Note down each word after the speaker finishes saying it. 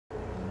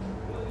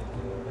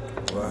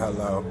Well,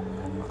 hello.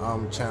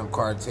 I'm Champ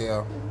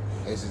Cartel.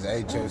 This is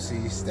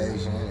HOC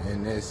Station,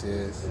 and this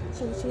is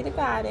Chi the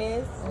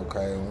Goddess.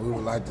 Okay. And we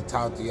would like to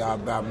talk to y'all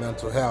about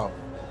mental health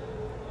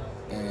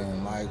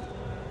and like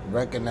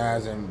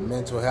recognizing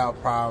mental health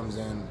problems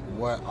and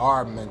what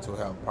are mental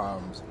health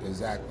problems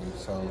exactly.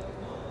 So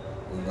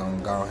we're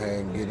gonna go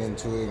ahead and get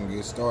into it and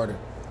get started.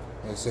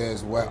 It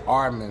says, what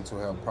are mental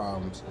health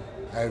problems?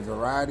 A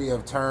variety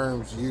of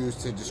terms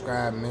used to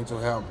describe mental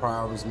health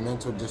problems: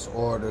 mental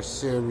disorder,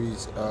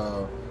 serious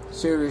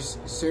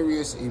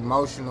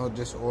emotional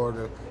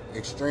disorder,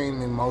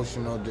 extreme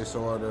emotional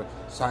disorder,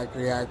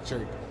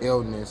 psychiatric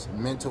illness,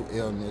 mental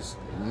illness,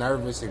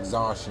 nervous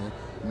exhaustion,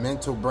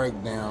 mental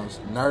breakdowns,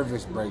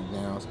 nervous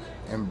breakdowns,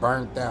 and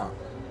burnt out.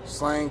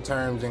 Slang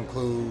terms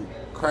include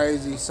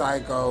crazy,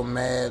 psycho,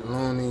 mad,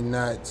 loony,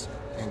 nuts,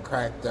 and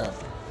cracked up,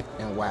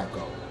 and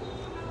wacko.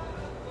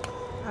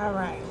 All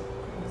right.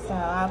 So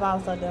I've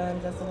also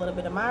done just a little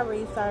bit of my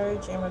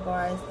research in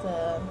regards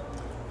to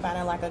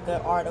finding like a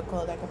good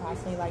article that could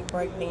possibly like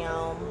break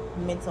down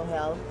mental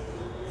health.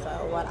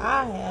 So what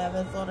I have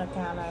is sort of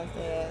kind of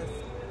says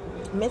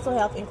mental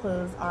health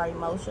includes our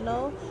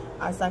emotional,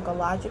 our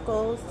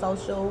psychological,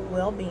 social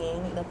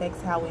well-being. It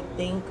affects how we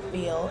think,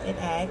 feel, and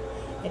act.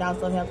 It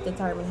also helps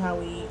determine how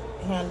we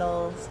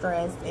handle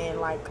stress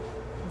and like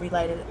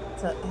related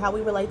to how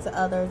we relate to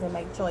others and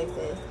make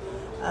choices.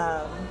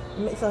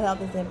 Mental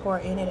health is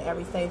important at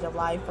every stage of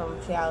life, from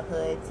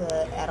childhood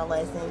to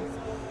adolescence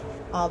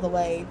all the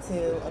way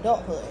to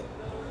adulthood.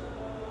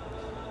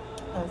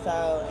 And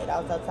so it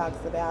also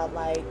talks about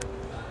like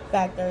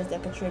factors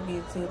that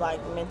contribute to like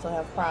mental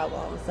health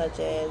problems, such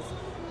as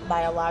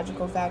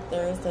biological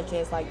factors such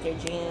as like your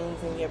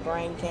genes and your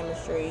brain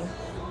chemistry,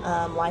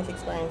 life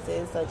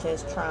experiences such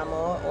as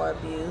trauma or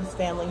abuse,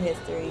 family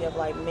history of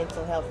like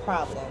mental health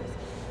problems.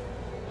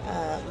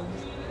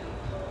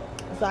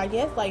 So I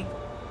guess like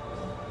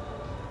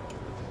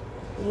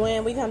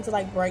when we come to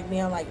like break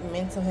down like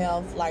mental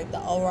health, like the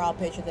overall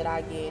picture that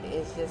I get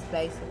is just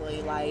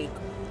basically like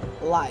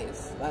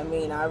life. I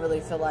mean, I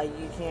really feel like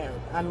you can't,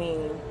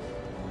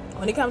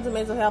 when it comes to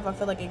mental health, I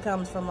feel like it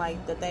comes from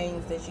like the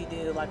things that you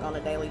do like on a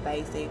daily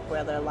basis,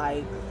 whether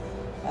like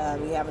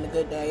you're having a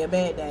good day, a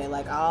bad day,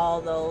 like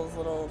all those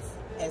little,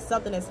 and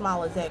something as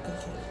small as that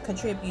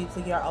contribute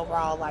to your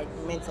overall like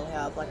mental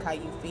health, like how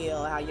you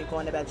feel, how you're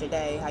going about your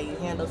day, how you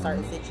handle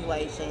certain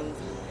situations.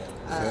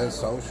 Says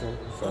social,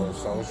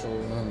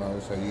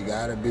 so you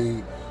gotta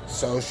be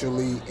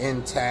socially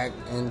intact,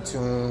 in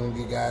tune,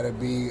 you gotta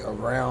be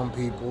around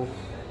people,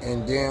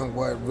 and then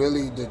what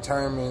really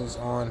determines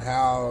on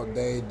how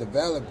they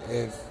develop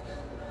if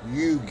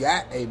you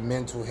got a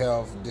mental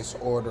health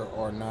disorder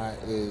or not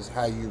is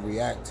how you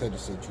react to the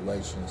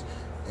situations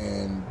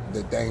and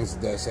the things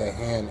that's at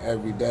hand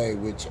every day,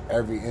 which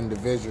every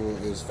individual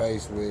is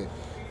faced with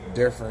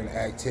different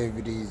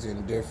activities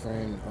and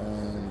different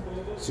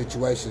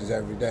situations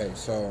every day.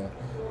 So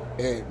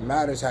it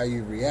matters how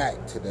you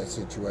react to that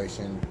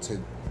situation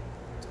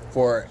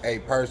for a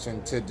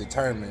person to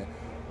determine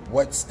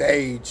what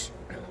stage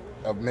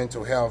of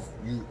mental health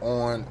you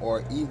on,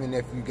 or even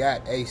if you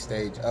got a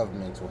stage of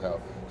mental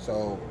health.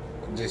 So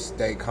just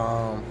stay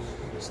calm,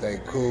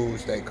 stay cool,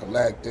 stay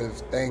collective,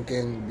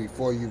 thinking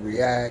before you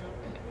react.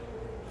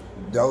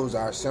 Those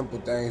are simple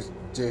things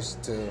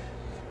just to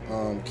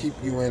keep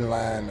you in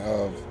line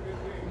of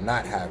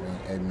not having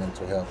a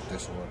mental health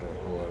disorder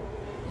or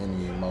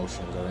any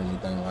emotions or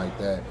anything like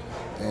that.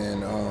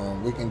 And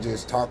we can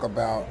just talk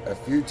about a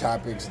few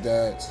topics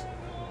that's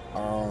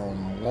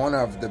one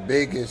of the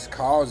biggest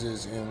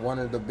causes and one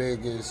of the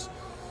biggest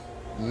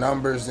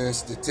numbers and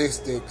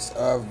statistics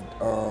of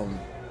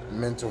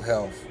mental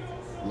health.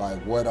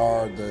 Like, what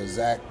are the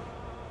exact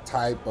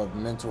type of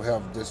mental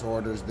health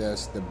disorders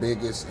that's the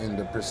biggest in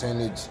the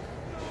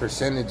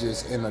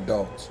percentages in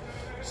adults?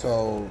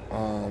 So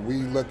we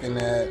looking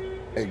at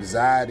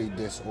anxiety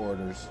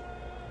disorders.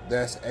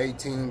 That's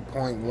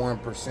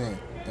 18.1%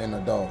 in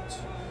adults.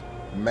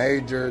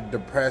 Major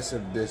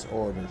depressive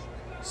disorders,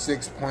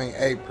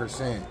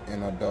 6.8%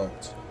 in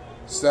adults.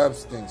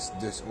 Substance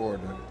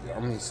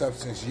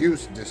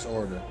use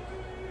disorder,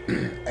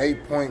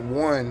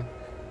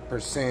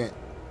 8.1%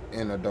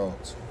 in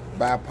adults.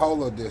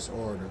 Bipolar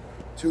disorder,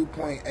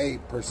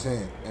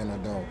 2.8% in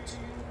adults.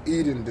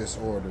 Eating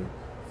disorder,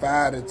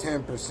 5 to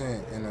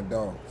 10% in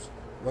adults.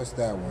 What's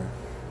that one?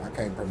 I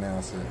can't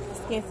pronounce it.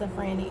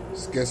 Schizophrenic.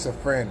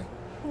 0.3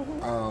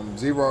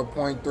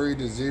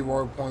 to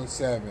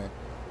 0.7.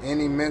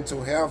 Any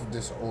mental health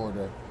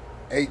disorder,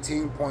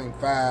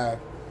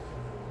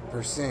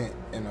 18.5%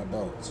 in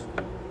adults.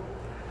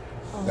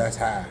 That's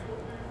high.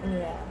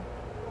 Yeah.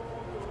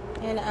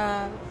 And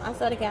I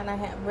sort of kind of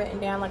have written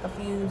down like a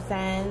few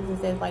signs.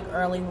 It says like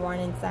early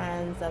warning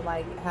signs of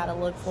like how to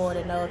look for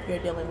to know if you're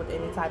dealing with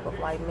any type of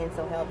like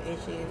mental health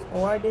issues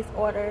or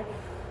disorder.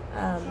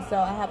 So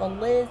I have a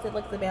list. It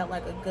looks about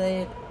like a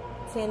good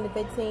 10 to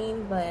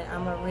 15, but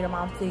I'm going to read them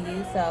off to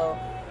you. So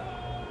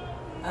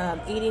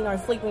eating or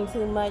sleeping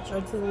too much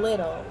or too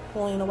little,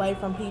 pulling away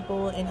from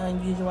people and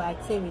unusual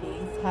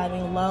activities,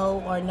 having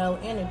low or no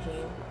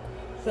energy,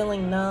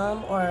 feeling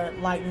numb or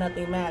like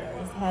nothing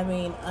matters,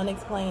 having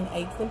unexplained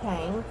aches and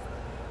pains,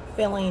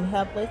 feeling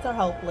helpless or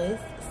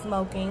hopeless,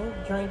 smoking,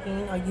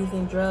 drinking, or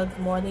using drugs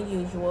more than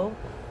usual,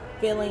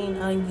 feeling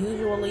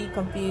unusually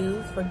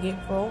confused,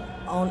 forgetful,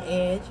 on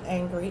edge,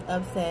 angry,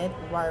 upset,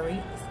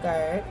 worried,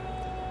 scared,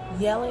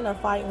 yelling or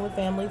fighting with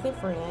families and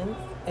friends,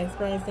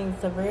 experiencing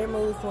severe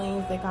mood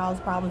swings that cause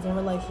problems in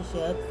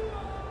relationships,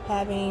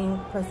 having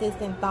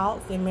persistent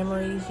thoughts and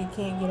memories you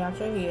can't get out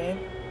your head,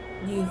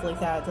 usually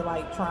tied to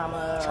like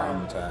trauma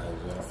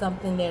or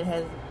something that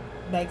has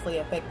basically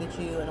affected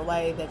you in a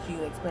way that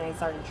you experience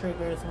certain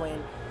triggers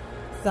when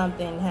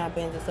something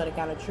happens to sort of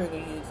kind of trigger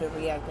you to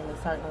react in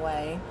a certain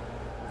way.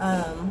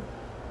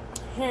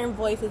 Hearing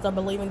voices or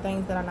believing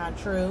things that are not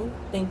true,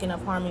 thinking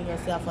of harming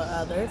yourself or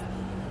others.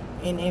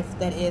 And if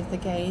that is the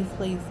case,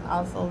 please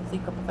also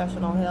seek a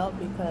professional help,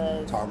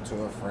 because talk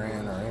to a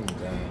friend or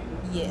anything.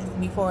 Yes,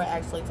 before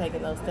actually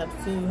taking those steps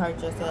to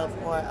hurt yourself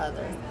or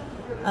others.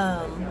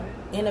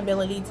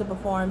 Inability to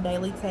perform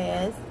daily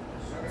tasks,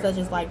 such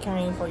as like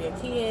caring for your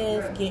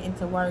kids, getting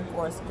to work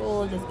or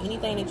school, just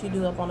anything that you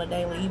do up on a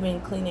daily,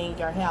 even cleaning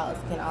your house,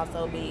 can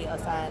also be a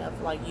sign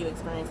of like you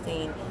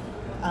experiencing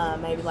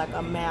maybe like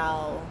a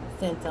mild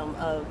symptom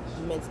of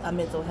a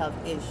mental health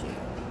issue.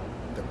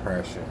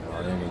 Depression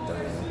or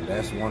anything.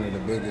 That's one of the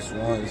biggest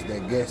ones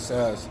that gets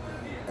us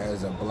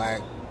as a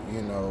black,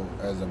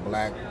 as a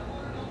black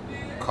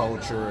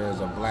culture, as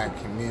a black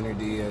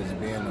community, as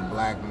being a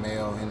black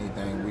male,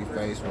 anything we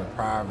face with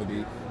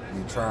poverty,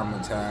 we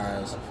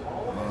traumatized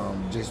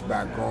just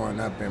by growing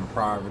up in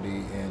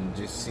poverty and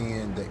just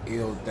seeing the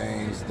ill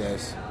things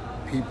that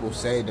people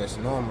say that's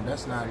normal.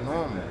 That's not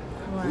normal.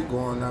 Right. We're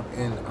growing up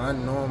in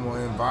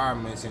unnormal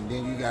environments, and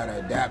then you got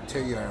to adapt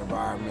to your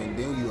environment.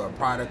 Then you're a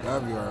product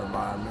of your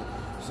environment.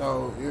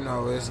 So,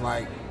 it's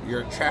like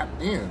you're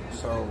trapped in.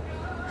 So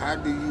how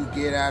do you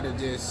get out of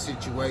this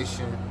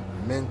situation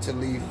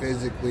mentally,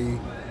 physically,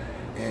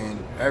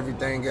 and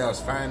everything else?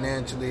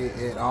 Financially,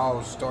 it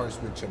all starts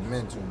with your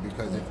mental,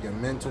 because if your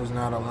mental is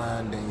not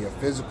aligned, then your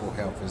physical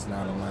health is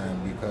not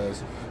aligned,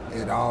 because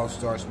it all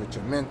starts with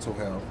your mental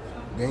health,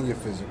 then your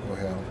physical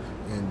health.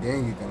 And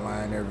then you can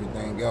line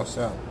everything else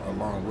up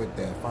along with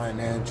that.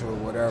 Financial,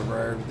 whatever,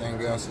 everything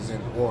else is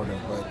in order.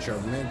 But your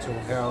mental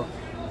health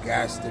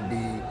got to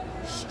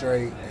be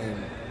straight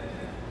and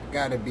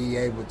got to be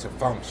able to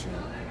function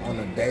on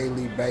a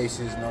daily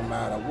basis, no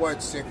matter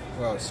what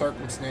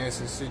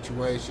circumstances,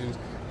 situations,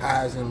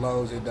 highs and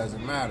lows, it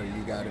doesn't matter.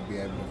 You got to be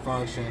able to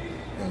function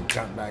and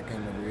jump back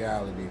into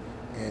reality.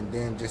 And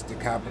then just to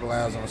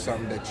capitalize on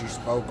something that you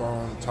spoke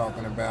on,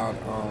 talking about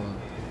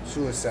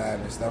suicide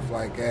and stuff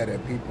like that,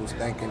 and people's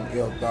thinking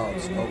ill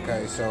thoughts.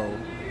 Okay, so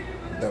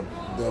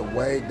the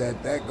way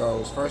that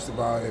goes, first of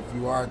all, if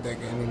you are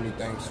thinking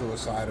anything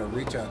suicidal,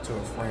 reach out to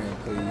a friend,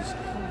 please.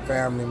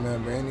 Family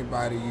member,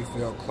 anybody you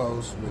feel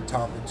close with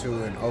talking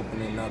to and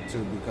opening up to,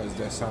 because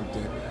that's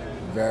something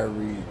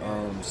very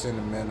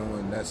sentimental,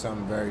 and that's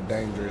something very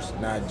dangerous,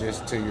 not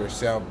just to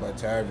yourself, but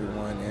to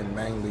everyone, and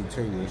mainly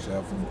to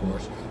yourself, of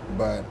course.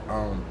 But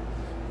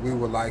we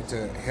would like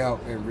to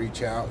help and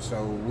reach out,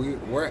 so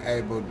we're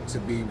able to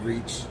be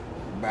reached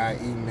by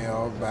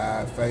email,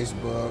 by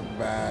Facebook,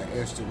 by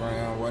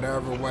Instagram,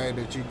 whatever way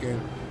that you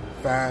can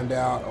find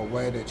out a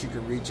way that you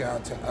can reach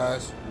out to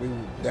us. We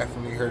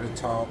definitely here to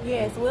talk.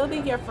 Yes, we'll be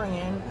your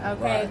friend,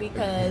 okay? Right.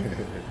 Because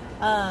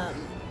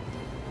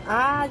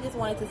I just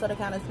wanted to sort of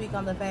kind of speak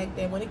on the fact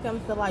that when it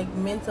comes to like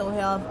mental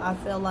health, I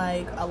feel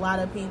like a lot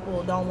of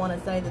people don't want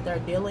to say that they're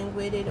dealing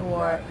with it,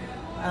 or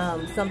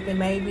something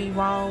may be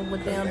wrong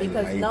with them,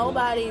 because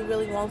nobody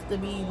really wants to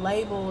be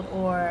labeled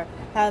or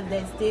have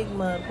that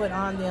stigma put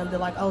on them that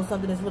like, oh,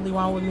 something is really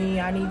wrong with me,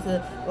 I need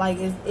to, like,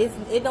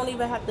 it don't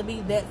even have to be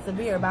that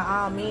severe. By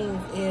all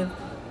means, if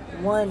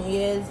one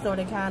is sort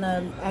of kind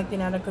of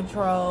acting out of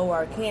control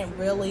or can't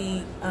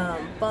really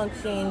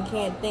function,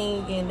 can't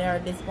think, and they're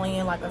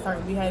displaying like a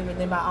certain behavior,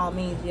 then by all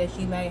means, yes,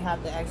 you may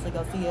have to actually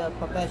go see a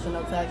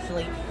professional to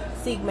actually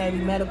seek maybe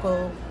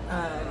medical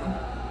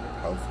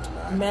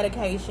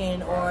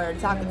medication or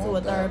talking to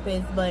a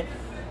therapist. But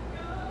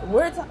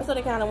we're sort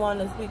of kind of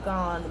wanting to speak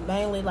on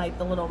mainly like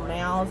the little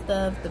mild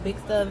stuff, the big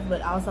stuff,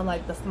 but also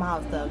like the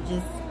small stuff.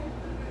 Just,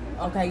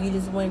 okay, you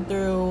just went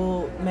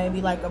through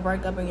maybe like a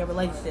breakup in your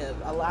relationship.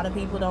 A lot of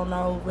people don't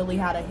know really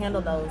how to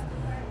handle those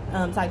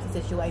types of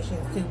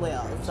situations too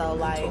well. So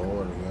like,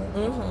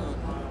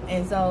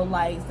 and so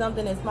like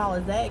something as small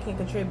as that can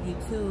contribute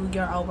to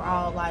your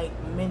overall like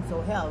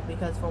mental health.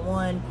 Because for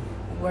one,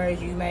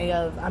 whereas you may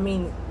have, I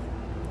mean,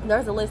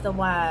 there's a list of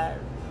why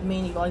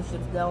many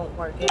relationships don't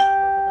work out. For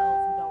those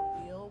who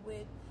don't deal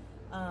with,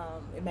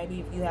 maybe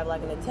if you have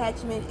like an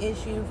attachment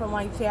issue from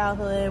like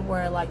childhood,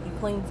 where like you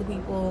cling to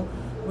people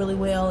really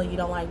well and you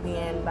don't like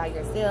being by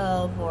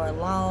yourself or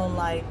alone,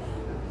 like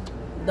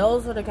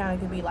those are the kind of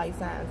could be like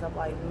signs of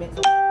like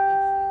mental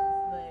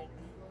health issues.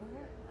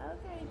 But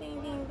okay,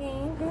 ding ding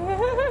ding.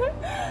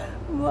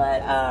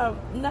 But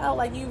no,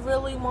 like you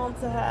really want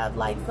to have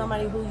like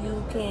somebody who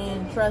you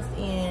can trust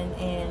in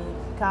and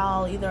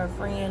call either a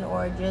friend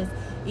or just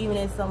even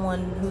if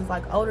someone who's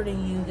like older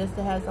than you, just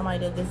to have somebody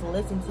to just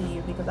listen to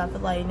you, because I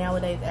feel like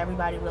nowadays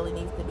everybody really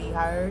needs to be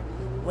heard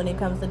when it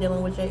comes to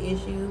dealing with your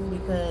issues,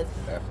 because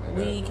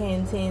we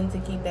can tend to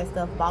keep that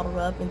stuff bottled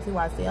up into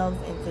ourselves,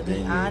 and to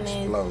be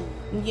honest,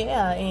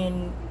 yeah,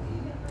 and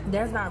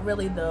there's not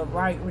really the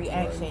right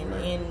reaction.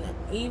 And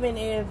even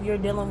if you're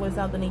dealing with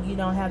something and you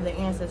don't have the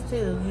answers to,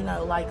 you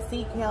know, like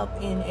seek help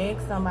and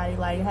ask somebody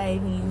like, hey,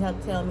 can you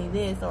help tell me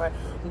this? Or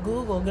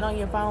Google, get on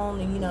your phone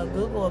and, you know,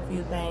 Google a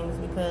few things,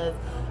 because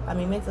I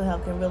mean mental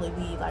health can really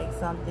be like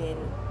something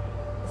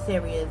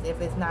serious if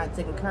it's not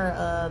taken care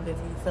of. If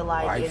you feel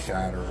like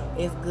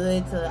it's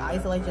good to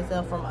isolate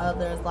yourself from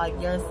others, like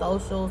your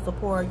social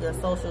support, your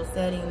social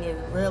setting is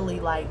really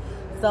like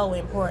so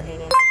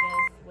important. And I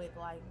guess with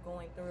like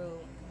going through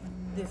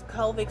this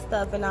COVID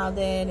stuff and all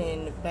that,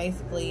 and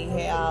basically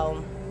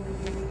how,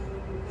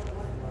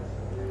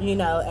 you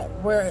know,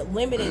 we're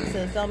limited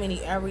to so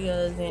many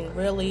areas, and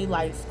really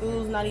like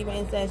school's not even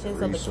in session,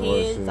 so the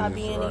kids are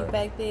being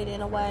infected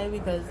in a way,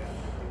 because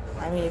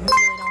I mean if you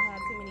really don't have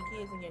too many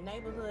kids in your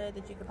neighborhood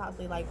that you could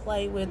possibly like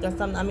play with or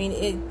something, I mean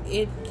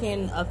it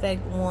can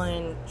affect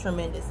one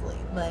tremendously.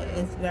 But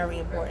it's very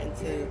important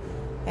to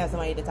have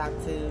somebody to talk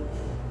to.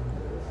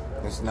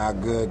 It's not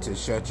good to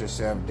shut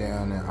yourself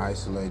down and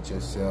isolate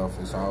yourself.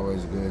 It's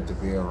always good to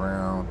be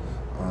around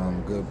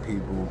good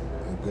people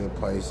and good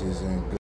places and good